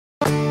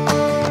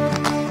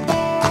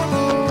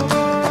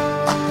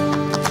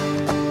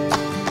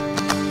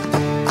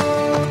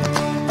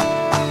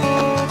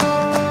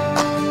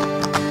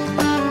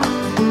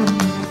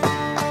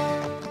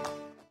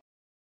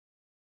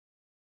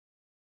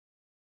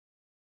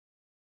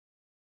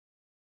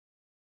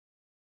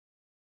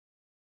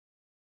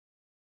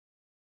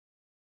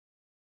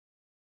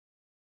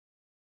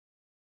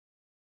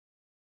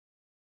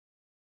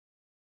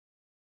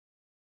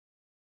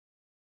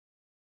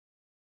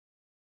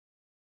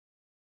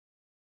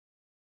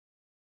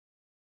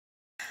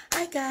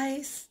Hi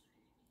guys!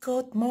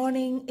 Good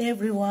morning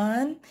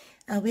everyone!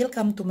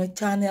 Welcome to my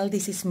channel.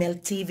 This is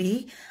Mel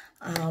TV.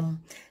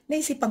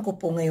 Naisipan ko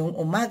po ngayong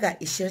umaga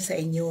i-share sa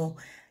inyo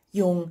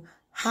yung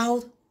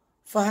how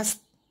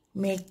fast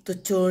make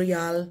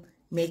tutorial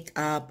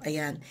makeup.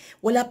 Ayan.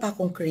 Wala pa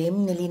akong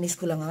cream. Nilinis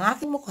ko lang ang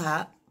aking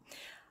mukha.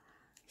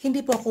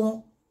 Hindi po ako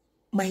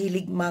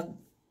mahilig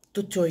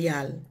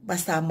mag-tutorial.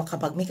 Basta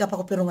makapag-makeup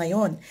ako. Pero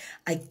ngayon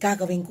ay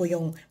gagawin ko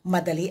yung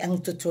madali ang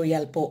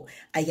tutorial po.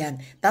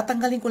 Ayan.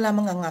 Tatanggalin ko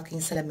lamang ang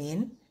aking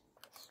salamin.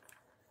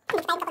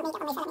 Hindi tayo kapag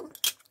makeup may salamin.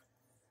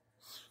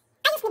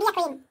 I use Nivea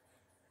cream.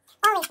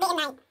 Always, day and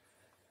night.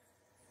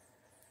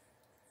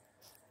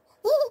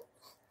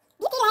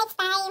 Beauty lights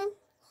time.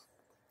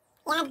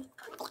 Yan.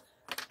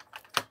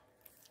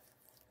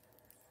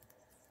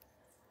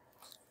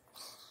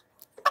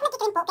 Pag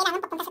nag-cream po,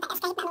 kailangan papunta sa taas.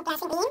 Kahit na anong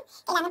klaseng cream,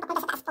 kailangan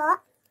papunta sa taas po.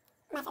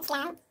 Massage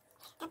lang.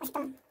 Tapos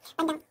itong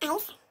bandang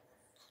eyes.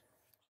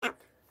 Up.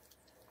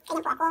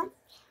 Ganyan po ako.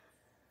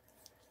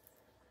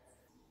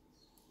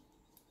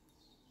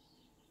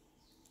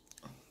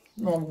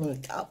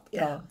 Makeup,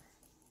 yeah.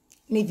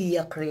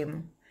 Nivea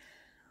cream.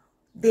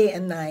 Day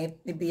and night,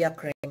 Nivea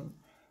cream.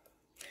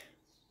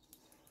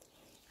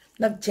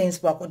 Nag-change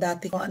po ako.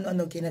 Dati kung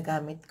ano-ano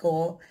ginagamit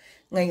ko.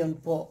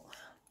 Ngayon po,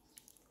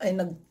 ay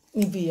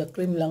nag-Nivea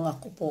cream lang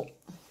ako po.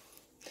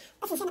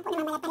 Pasensya na po,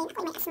 namamalat pa rin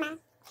ako. May asthma.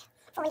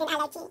 Pollen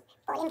allergy.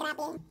 Pollen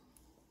grabe.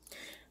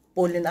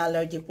 Pollen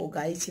allergy po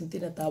guys. Yung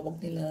tinatawag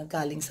nila na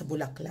galing sa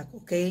bulaklak.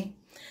 Okay?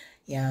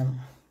 Yan.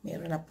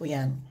 Meron na po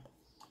yan.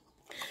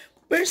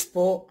 First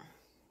po,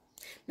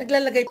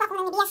 naglalagay po ako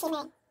ng Nivea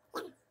shimmer.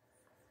 Yan.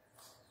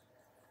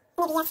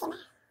 Nivea shimmer.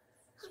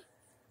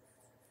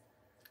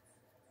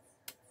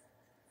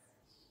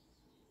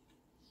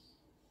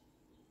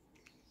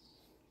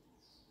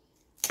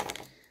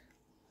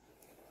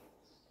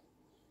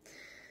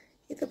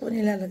 Ito po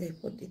nilalagay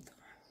po dito.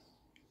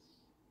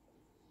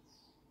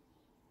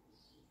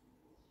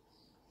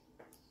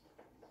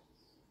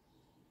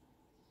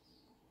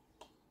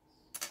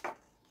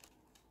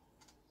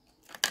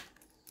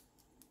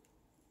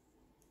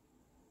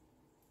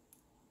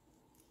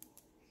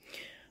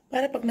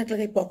 Para pag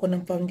naglagay po ako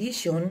ng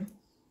foundation,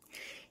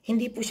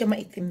 hindi po siya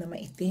maitim na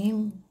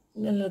maitim.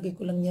 Nilalagay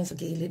ko lang yan sa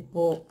gilid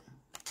po.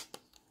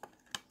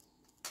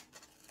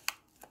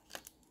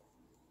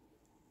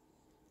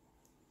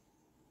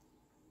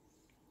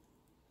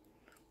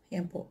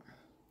 Yan po.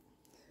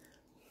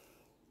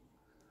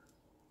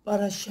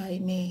 Para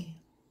shiny.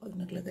 Pag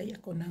naglagay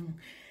ako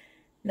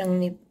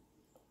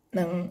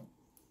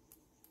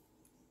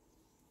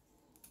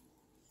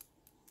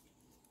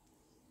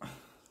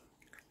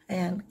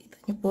ayan, kita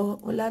niyo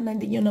po. Wala na,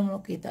 hindi niyo na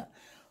makita.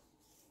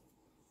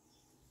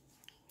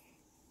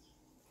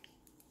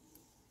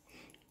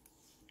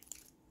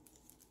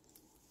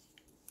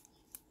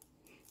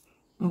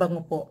 Ang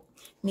bango po.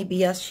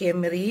 Nivea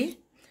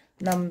Shimmery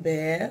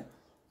number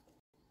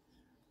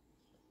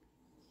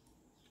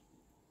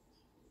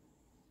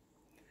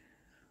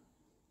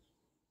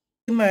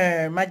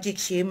Shimmer, Magic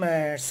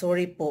Shimmer.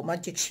 Sorry po,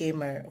 Magic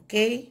Shimmer.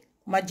 Okay?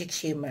 Magic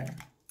Shimmer.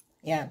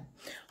 Yan.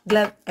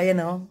 Glad, ayan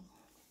o.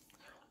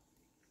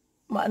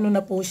 Maano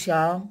na po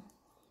siya.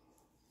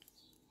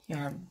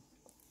 Yan.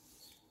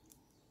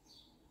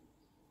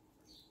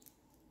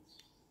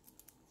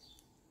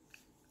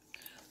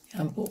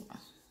 Yan po.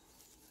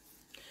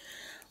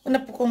 Una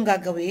po kong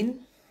gagawin,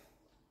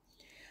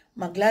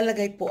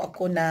 maglalagay po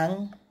ako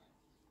ng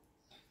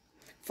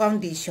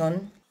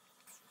foundation.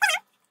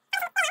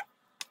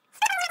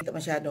 Ito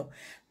masyado.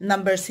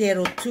 Number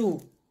 02.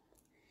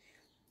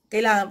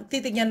 Kailangan,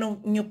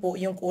 titignan nyo po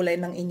yung kulay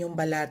ng inyong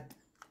balat.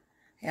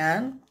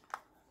 Yan.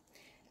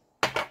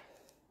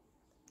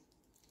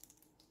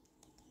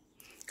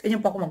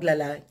 Ganyan po ako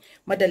maglalagay.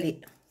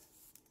 Madali.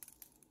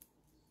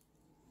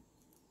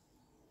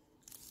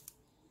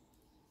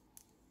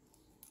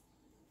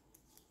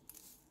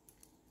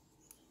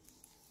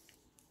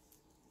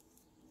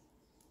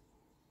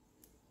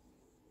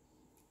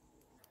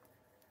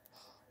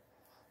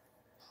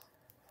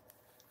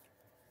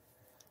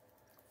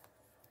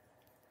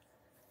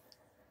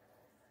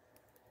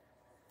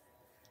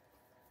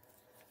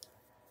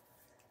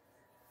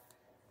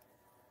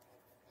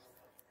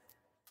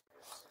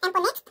 And po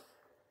next,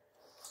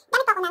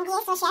 gamit po ako ng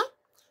Nivea Social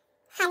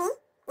Honey.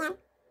 Yan.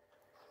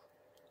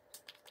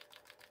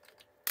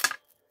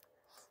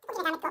 Ito po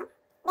ginagamit ko.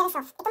 Very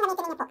soft. Ito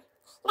gamitin niyo po.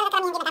 Iba na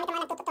kami yung ginagamit ng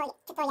mga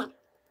nagtututorial.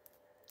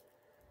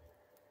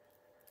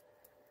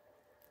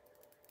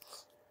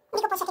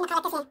 Hindi ko po siya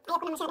kinakalat kasi ayaw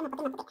ko na masyado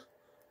maputi-maputi.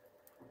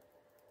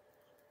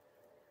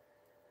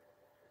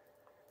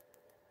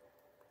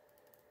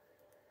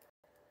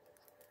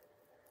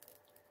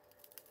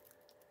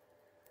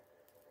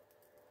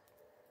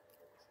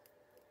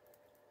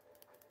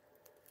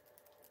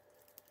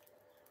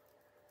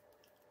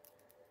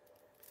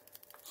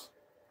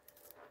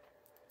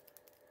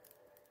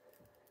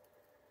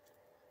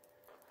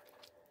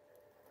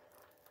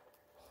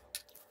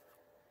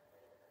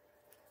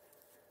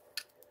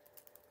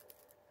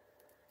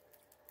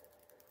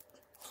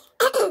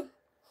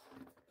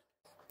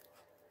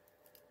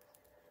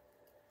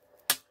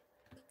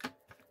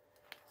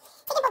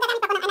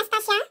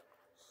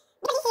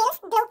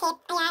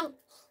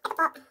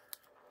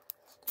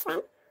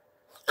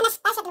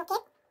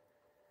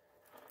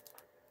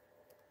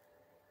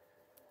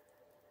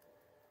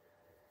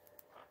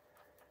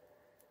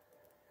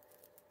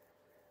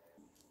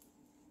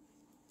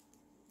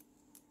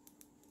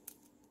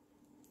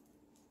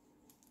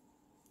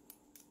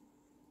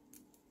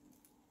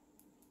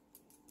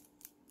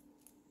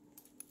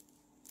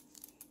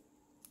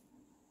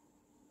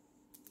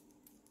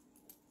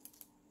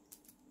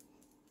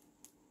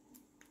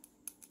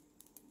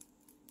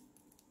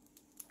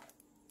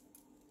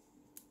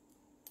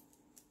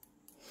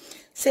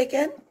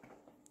 Second,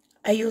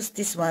 I use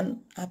this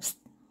one,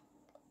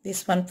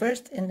 this one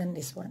first and then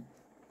this one.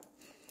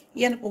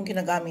 Yan pong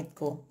ginagamit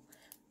ko.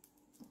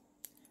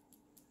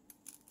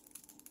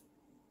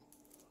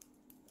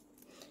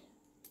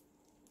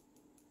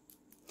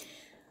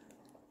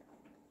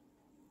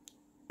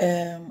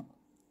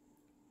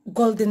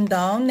 Golden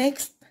Dawn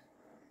next.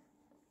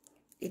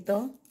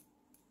 Ito.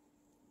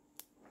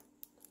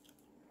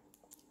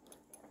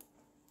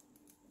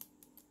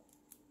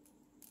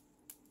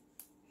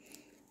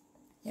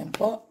 Yan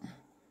po.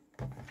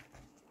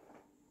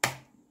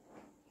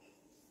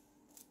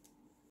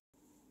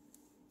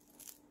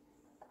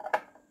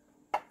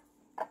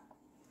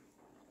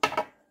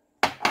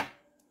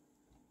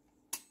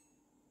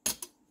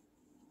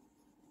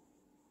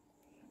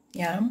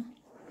 Yan.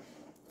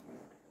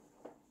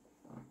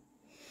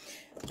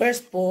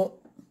 First po,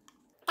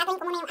 gagawin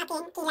ko muna yung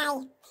aking kilay.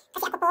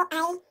 Kasi ako po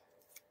ay,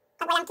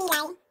 pag walang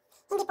kilay,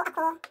 hindi po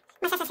ako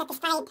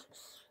masasatisfied.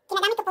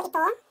 Ginagamit ko po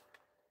ito.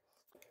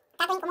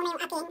 Gagawin ko muna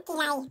yung aking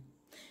kilay.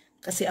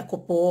 kasi ako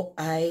po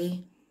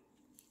ay,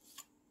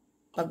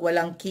 pag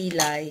walang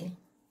kilay,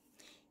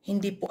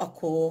 hindi po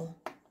ako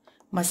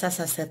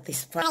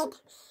masasatisfied. Right.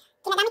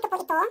 Ginagamit ko po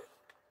ito.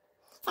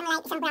 Isang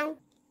light, isang brown.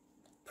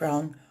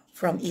 Brown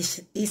from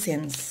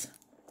Essence.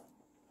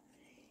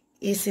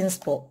 Essence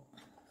po.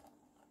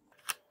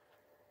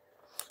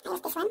 I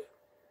use this one.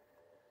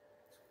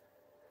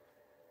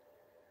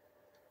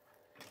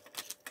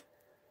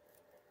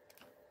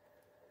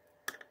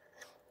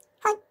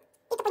 Hold.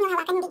 Ito po yung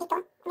hawakan, hindi dito.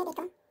 Hindi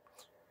dito.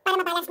 Para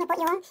mabalance niyo po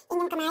yung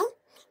inyong kamay.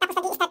 Tapos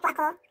nag-i-start po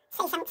ako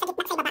sa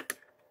gitna, sa ibaba.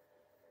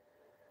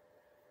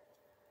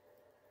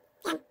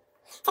 Yan.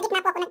 Sa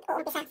gitna po ako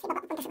nag-uumpisa. Sa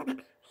ibaba, punta sa baba.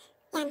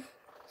 Yan.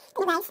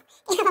 Ano guys?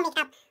 Tingnan ko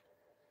makeup.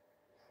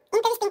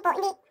 Interesting po.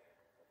 Hindi.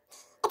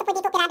 Ito po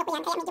dito, pirado po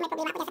yan. Kaya medyo may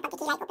problema ako dyan sa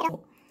pagkikilay ko. Pero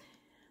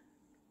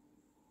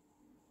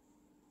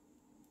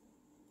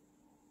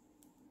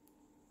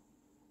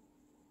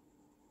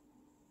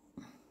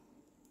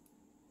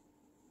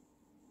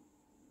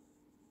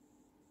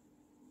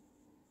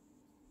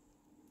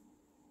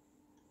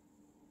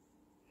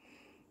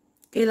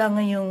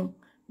kailangan yung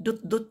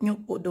dot-dot nyo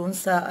po doon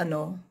sa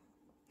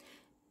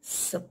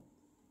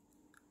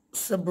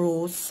sa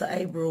brows, sa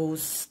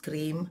eyebrows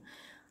cream.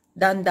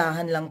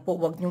 Dandahan lang po,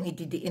 wag nyong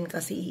ididiin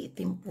kasi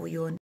iitim po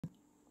yun.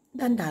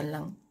 Dandahan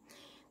lang.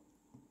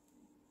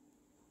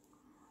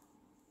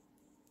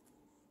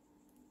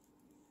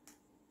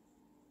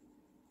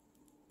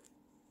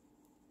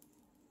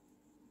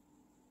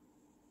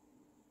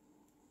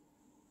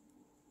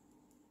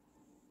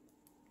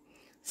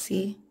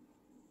 See?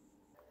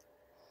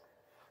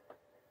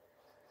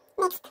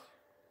 next.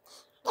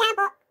 Kailangan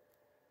po,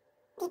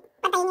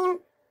 pantayin niyo yung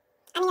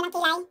ano nyo ng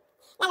kilay.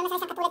 Lalo na sa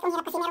isang katulad kong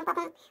hirap kasi meron po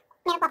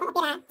akong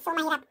opera. So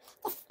mahirap.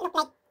 Just look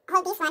like,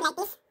 hold this one like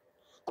this.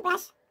 The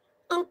brush.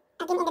 And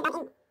again in the back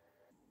end.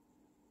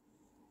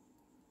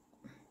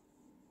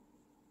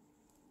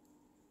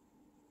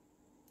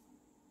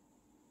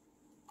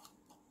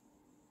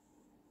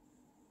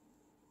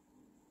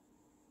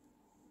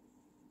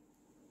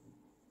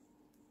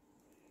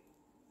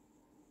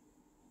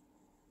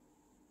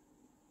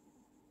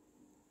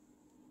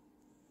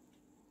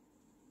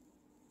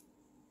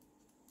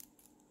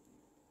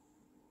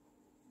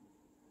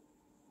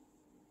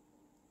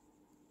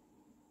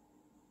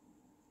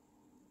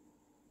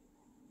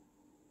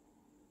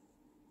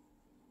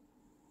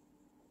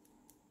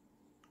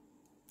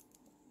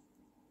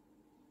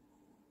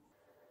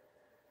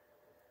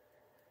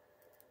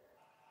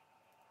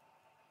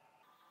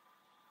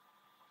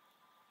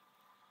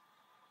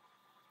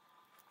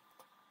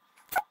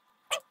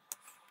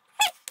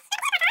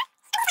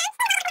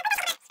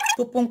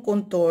 Ito pong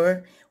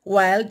contour,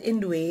 Wild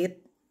and Wet.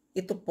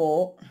 Ito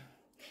po,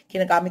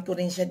 ginagamit ko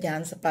rin siya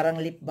dyan sa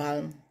parang lip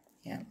balm.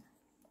 Yan.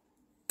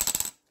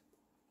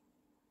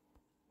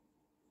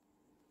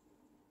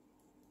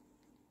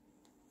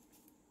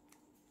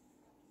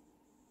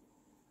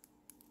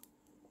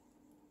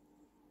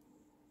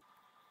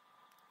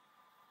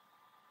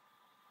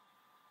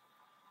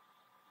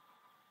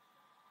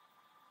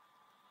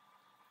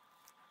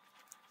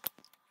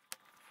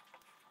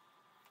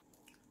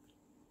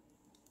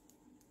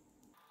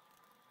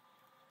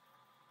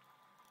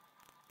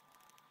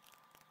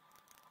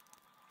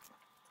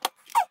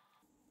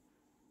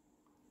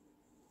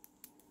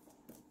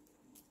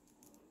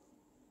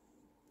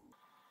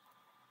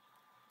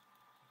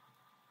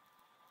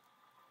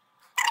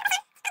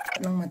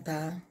 Ng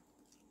mata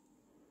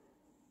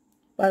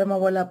para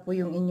mawala po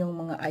yung inyong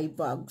mga eye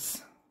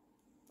bags.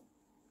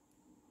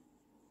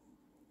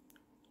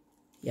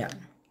 Yan.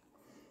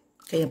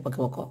 Kaya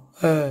pagkawa ko.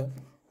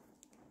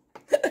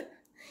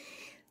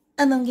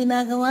 Anong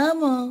ginagawa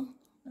mo?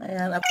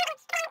 Ayan.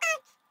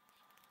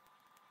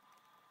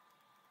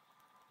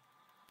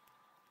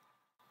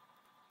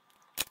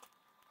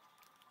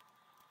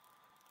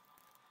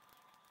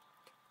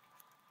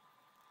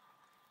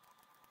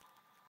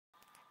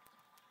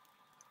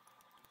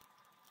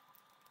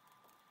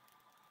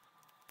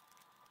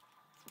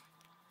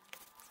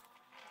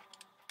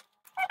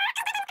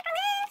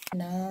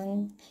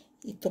 Nang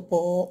ito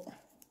po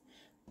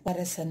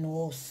para sa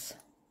nose.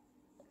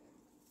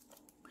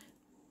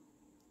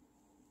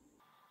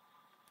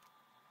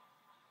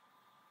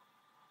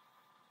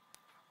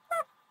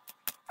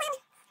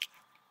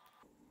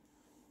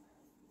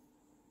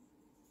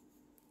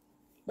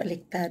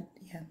 Baliktad.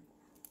 Yan.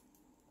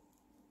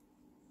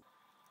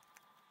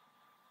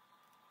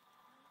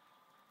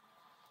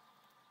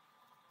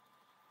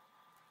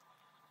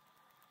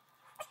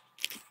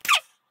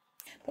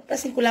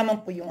 Papasin ko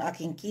lamang po yung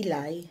aking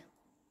kilay.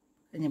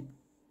 Ganyan.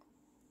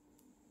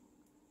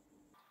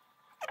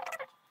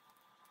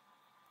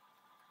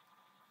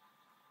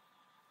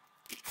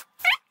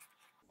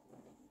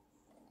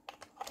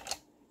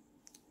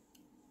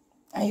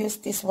 I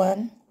use this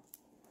one.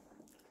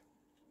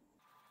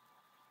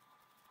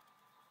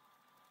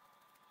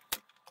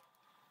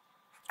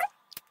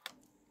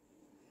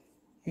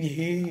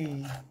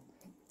 Yay!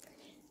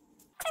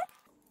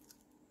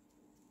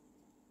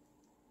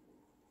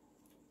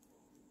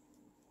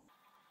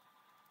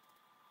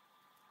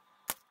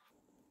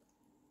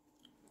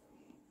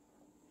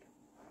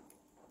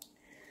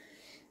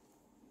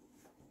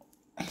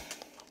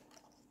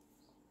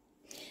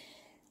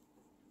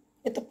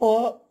 Ito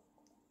po,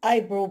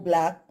 eyebrow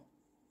black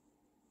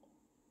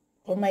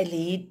for my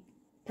lid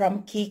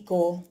from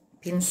Kiko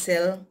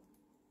pencil.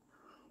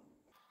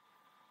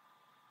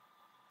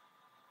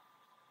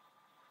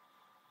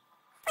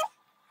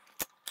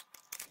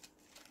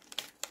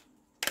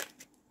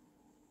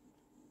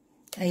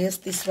 I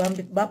use this one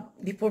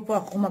before po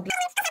ako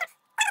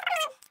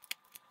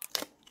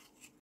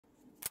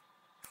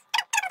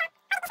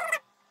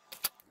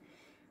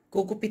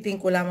gugupitin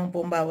ko lamang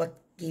po ang bawat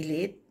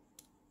gilid.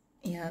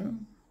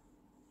 Yan.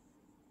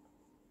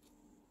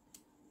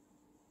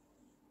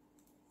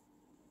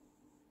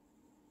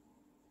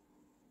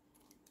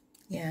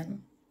 Yan.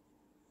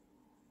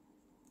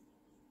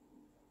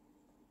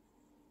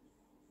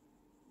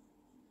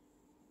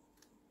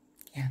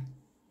 Yan.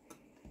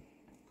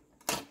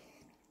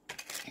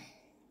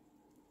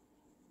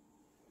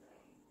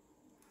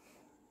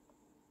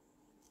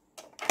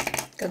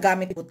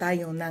 Gagamit po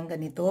tayo ng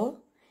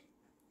ganito.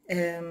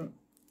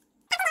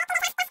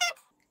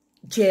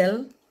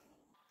 Gel.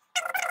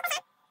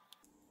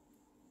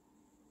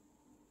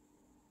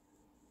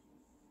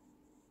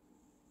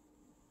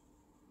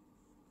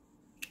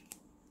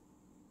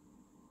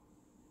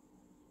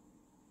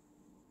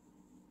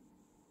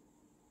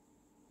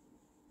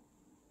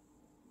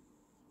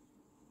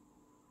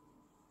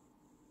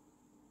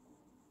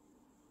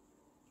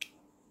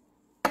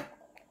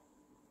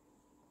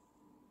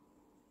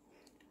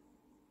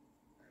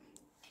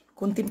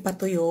 Kunting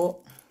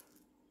patuyo.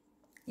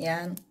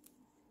 Yan.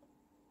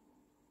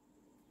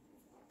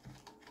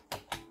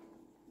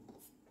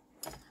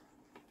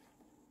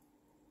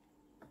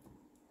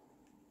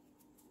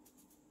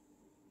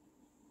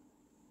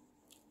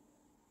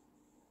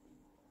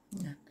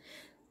 Yan.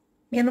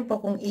 Meron pa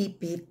akong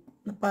ipit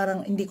na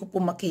parang hindi ko po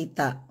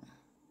makita.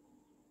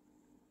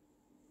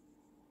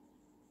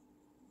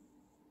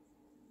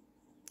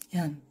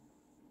 Yan.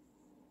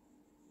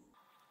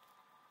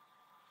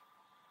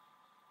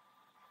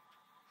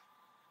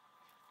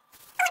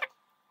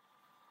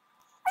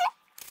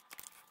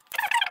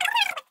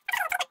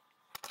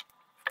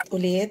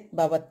 Ulit,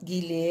 bawat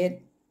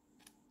gilid.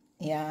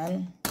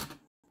 Yan.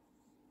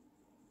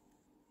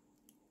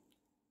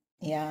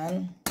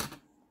 Yan.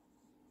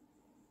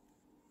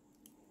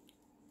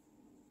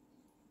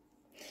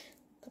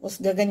 Tapos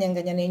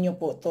gaganyan-ganyanin nyo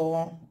po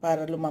to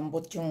para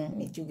lumambot yung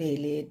medyo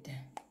gilid.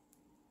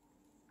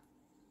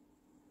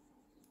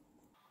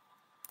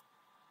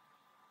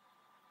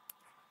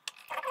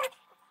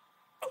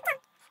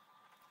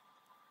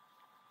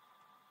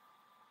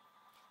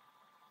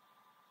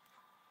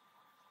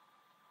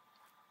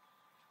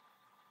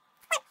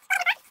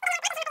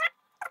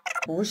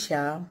 Po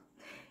siya.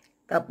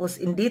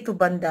 Tapos dito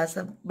banda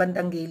sa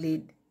bandang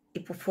gilid,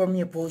 ipo-form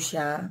niyo po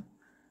siya.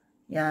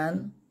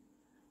 Yan.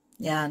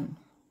 Yan.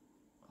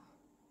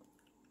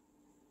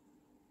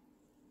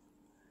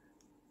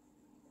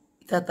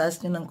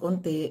 Itataas niyo ng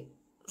konti.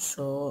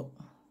 So,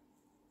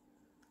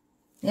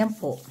 yan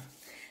po.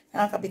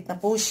 Nakakabit na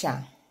po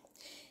siya.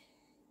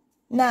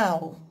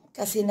 Now,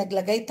 kasi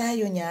naglagay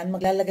tayo niyan,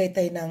 maglalagay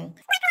tayo ng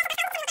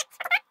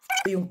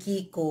yung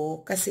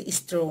Kiko kasi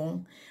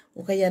strong.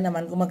 O kaya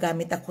naman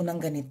gumagamit ako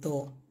ng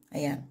ganito.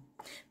 Ayan.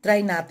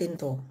 Try natin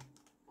to.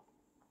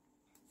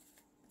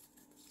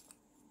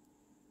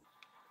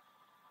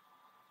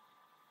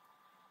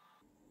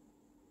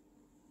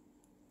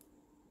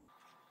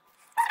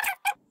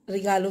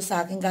 Regalo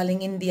sa akin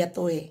galing India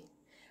to eh.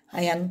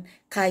 Ayan.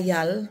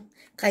 Kayal.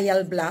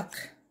 Kayal Black.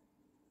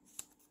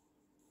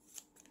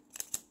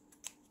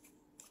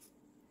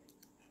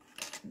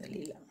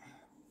 Dali lang.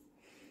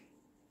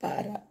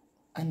 Para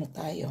ano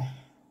tayo.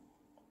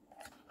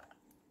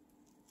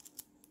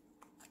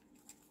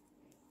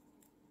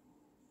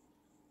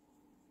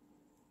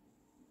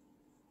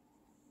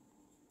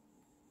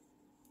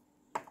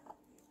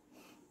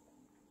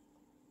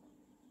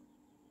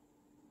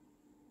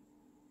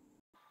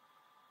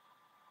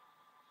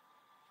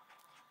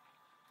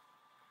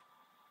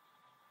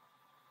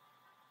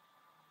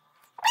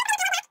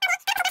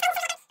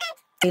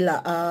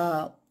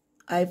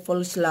 eye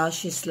false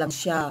lashes lang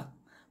siya.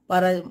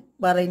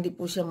 Para hindi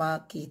po siya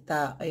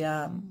makita.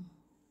 Ayan.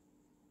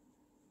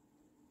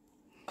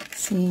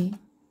 See?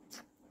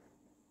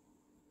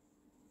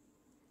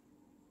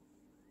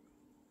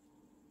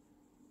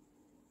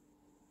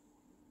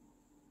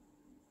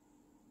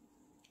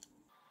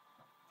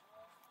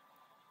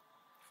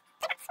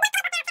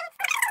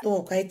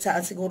 To kahit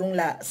saan sigurong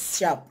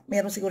shop,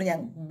 meron siguro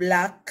niyang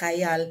black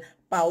kayal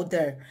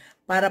powder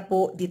para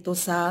po dito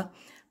sa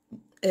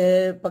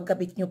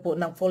pagkabit nyo po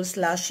ng false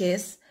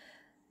lashes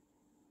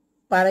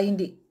para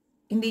hindi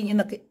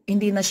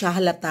na siya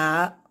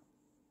halata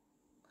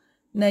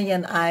na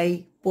yan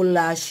ay full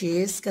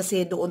lashes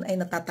kasi doon ay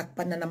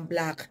natatakpan na ng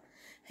black.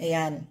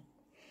 Ayan.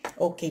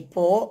 Okay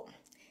po.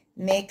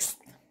 Next.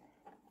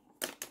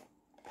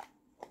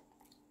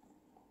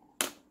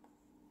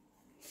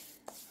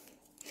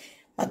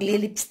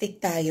 Magli-lipstick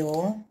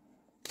tayo.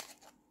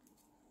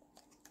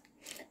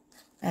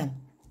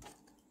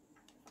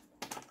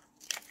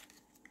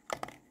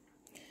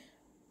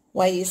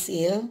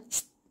 YSL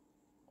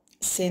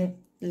St.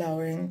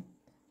 Laurent.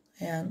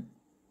 Ayan.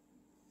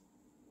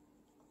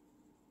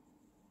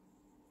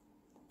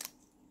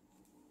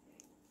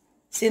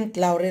 St.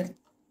 Laurent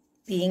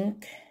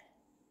pink.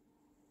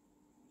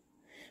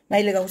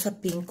 Mahilig ako sa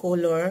pink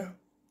color.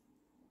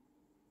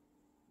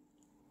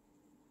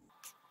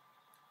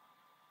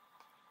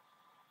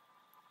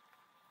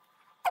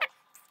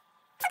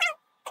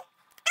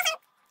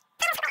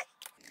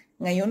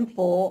 Ngayon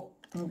po,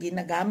 ang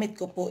ginagamit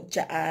ko po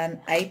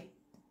dyan ay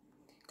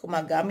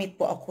gumagamit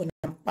po ako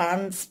ng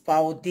Pond's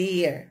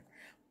powder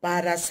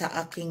para sa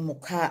aking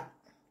mukha.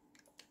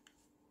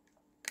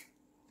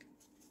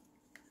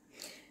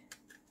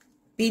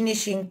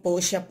 Finishing po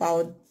siya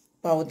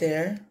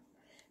powder.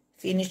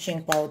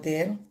 Finishing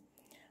powder.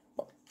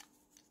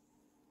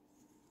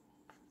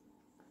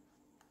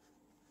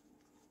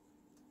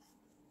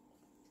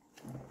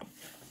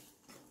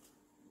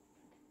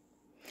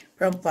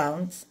 From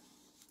Pond's.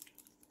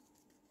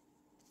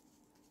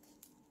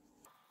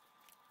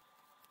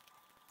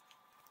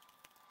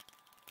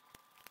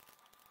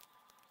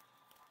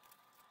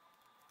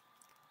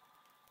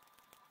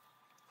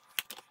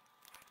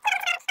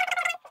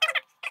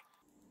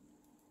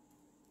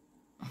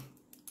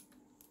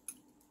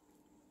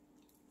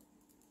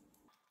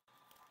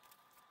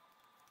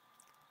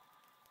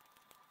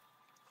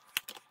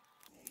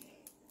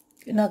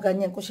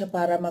 Ginaganyan ko siya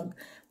para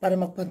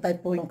magpantay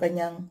po yung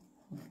kanyang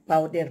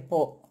powder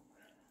po.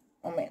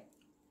 Amen.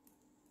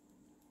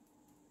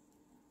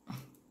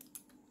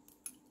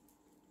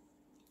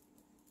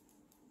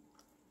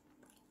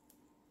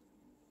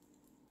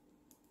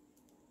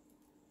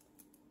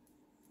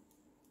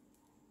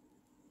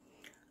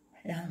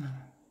 Ayan.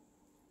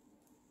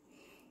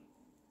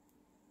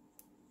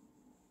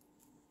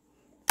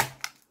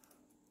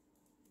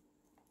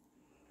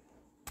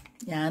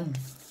 Yan.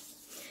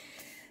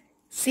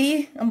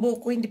 See, ang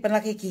buhok ko hindi pa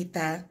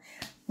nakikita.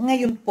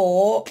 Ngayon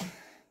po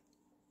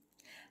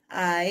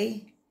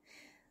ay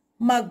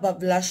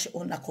magba-blush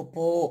on ako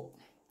po.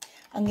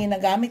 Ang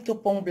ginagamit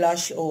ko pong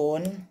blush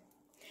on,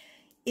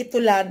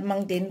 ito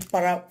lamang din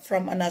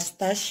from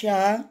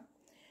Anastacia,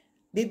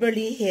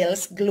 Beverly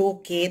Hills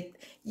Glow Kit,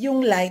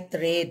 yung light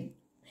red.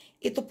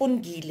 Ito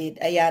pong gilid.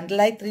 Ayan,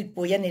 light red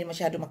po yan. Hindi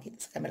masyado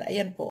makita sa camera.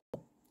 Ayan po.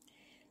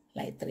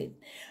 Light red.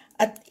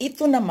 At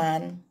ito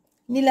naman,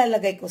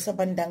 nilalagay ko sa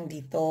bandang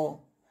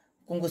dito.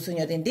 Kung gusto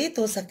nyo rin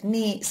dito,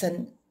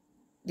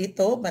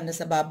 dito, banda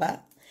sa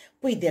baba,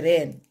 pwede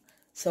rin.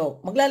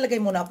 So,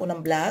 maglalagay muna ako ng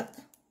black.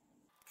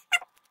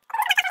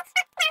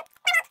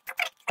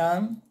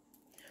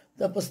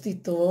 Tapos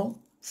dito,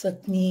 sa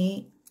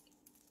knee.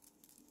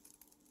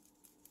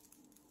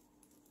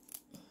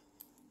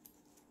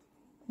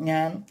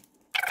 Yan.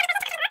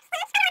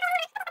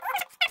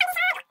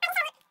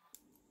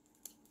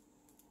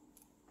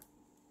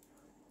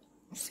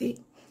 See?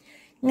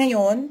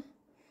 Ngayon,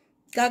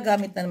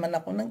 gagamit na naman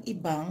ako ng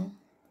ibang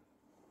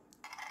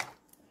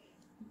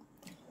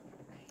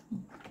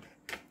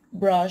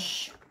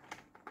brush.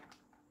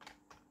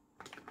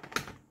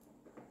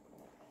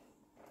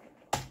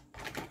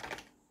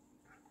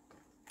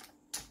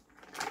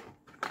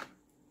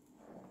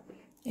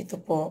 Ito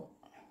po.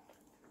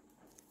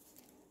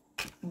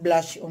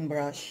 Blush on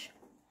brush.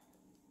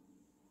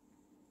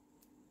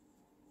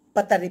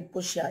 Patarib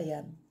po siya,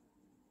 ayan.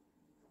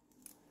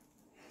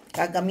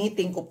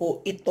 Gagamitin ko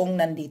po itong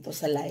nandito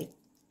sa light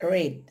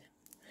red.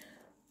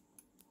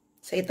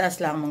 Sa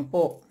itaas lamang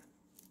po.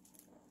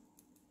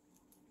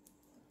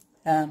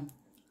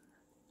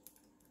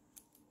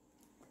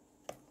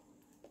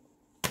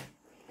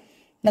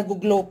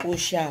 Nag-glow po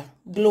siya.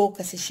 Glow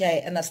kasi siya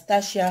ay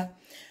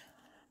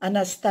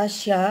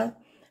Anastacia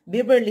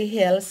Beverly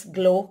Hills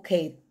Glow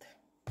Kit.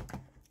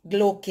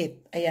 Glow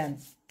Kit. Ayan.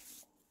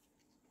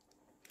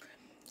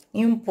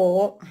 Yun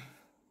po.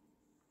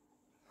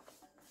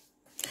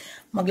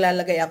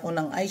 Maglalagay ako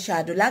ng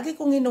eyeshadow. Lagi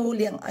kong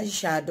hinuhuli ang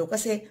eyeshadow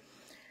kasi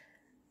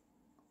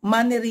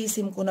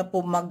mannerism ko na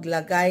po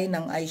maglagay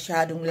ng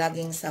eyeshadow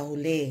laging sa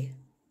huli.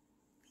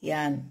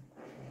 Yan.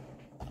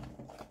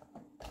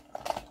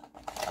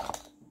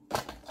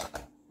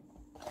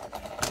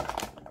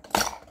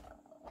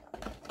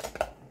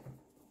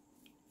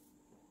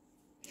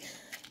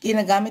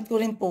 Ginagamit ko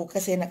rin po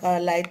kasi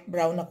naka-light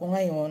brown ako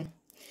ngayon.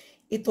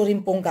 Ito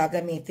rin pong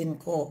gagamitin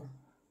ko.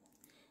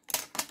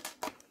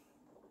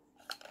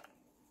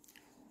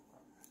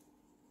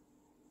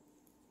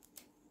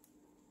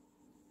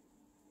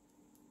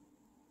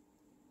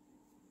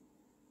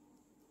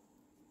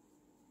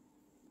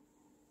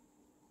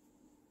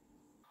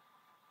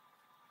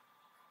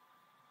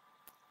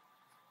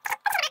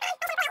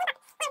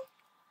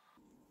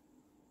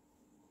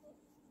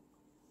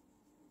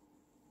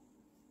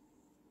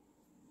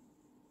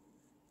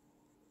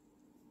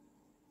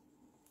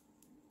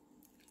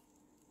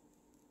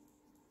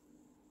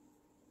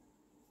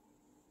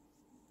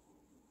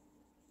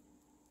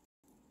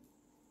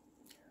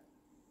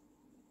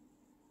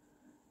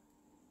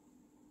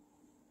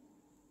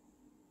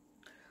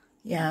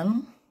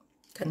 Yan.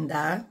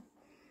 Ganda.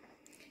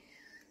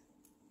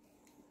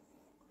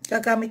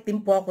 Gagamit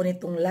din po ako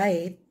nitong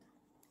light.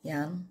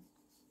 Yan.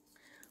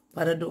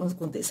 Para doon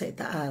kunti sa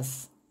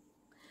itaas.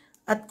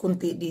 At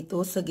kunti dito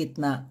sa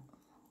gitna.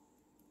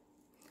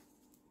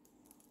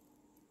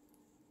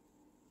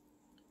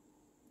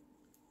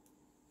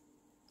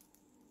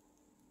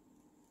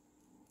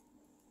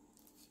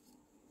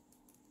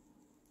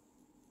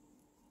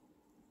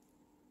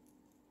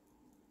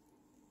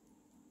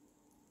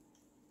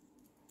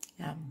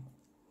 Yan.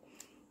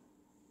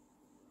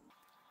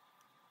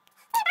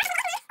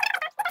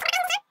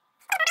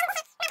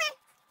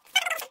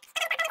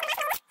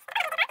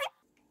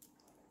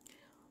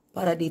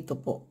 Para dito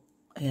po.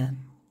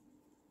 Ayan.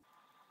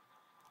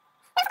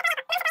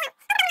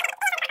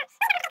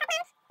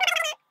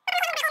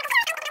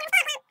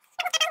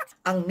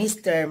 Ang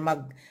mister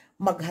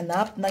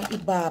maghanap ng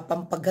iba.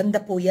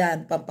 Pampaganda po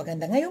yan.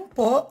 Pampaganda. Ngayon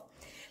po,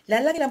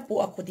 lalagyan lang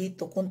po ako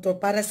dito contour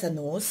para sa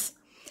nose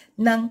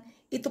ng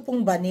ito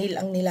pong banil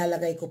ang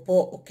nilalagay ko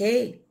po.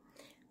 Okay?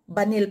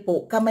 Banil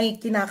po.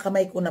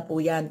 Kinakamay ko na po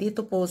yan.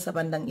 Dito po sa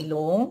bandang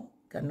ilong.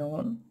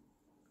 Ganon.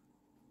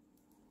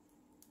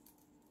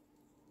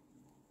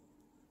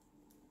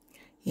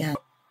 Yan.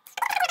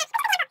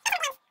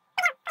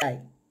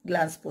 Ay,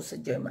 glance po sa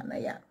German na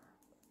yan.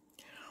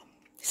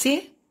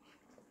 See?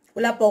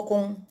 Wala po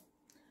akong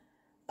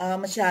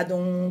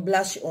masyadong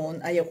blush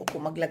on. Ayaw ko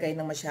po maglagay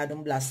ng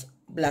masyadong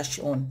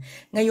blush on.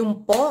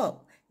 Ngayon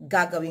po,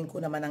 gagawin ko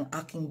naman ang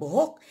aking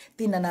buhok.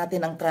 Tingnan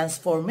natin ang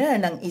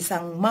transformer ng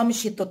isang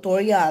Momshie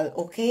tutorial.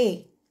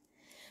 Okay?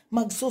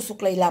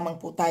 Magsusuklay lamang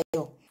po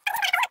tayo.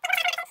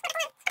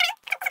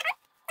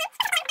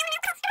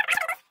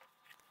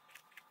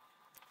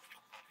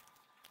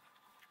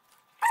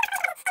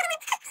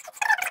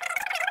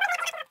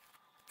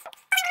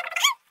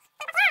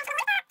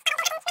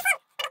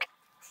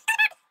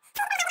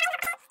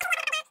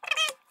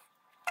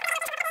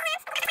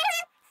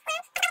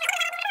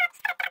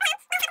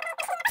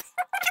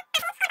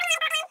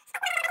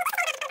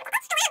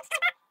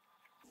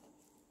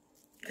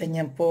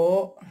 Ganyan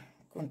po.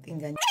 Kunting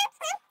ganyan.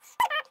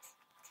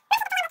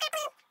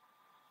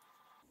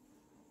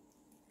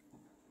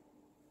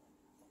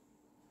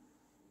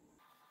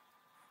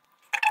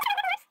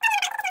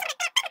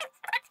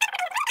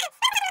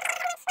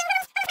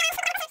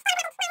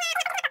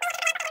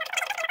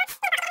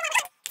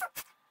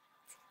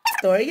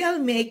 Tutorial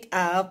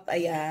makeup.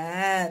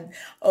 Ayan.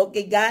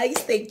 Okay guys,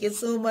 thank you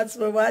so much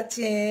for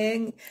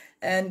watching.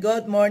 And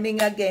good morning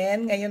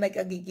again. Ngayon ay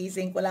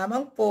kagigising ko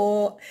lamang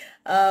po.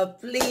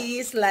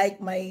 Please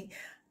like my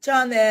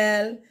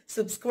channel,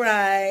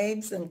 subscribe,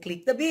 and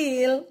click the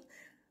bell.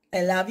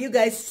 I love you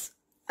guys.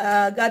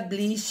 God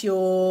bless you.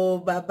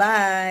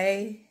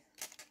 Bye-bye.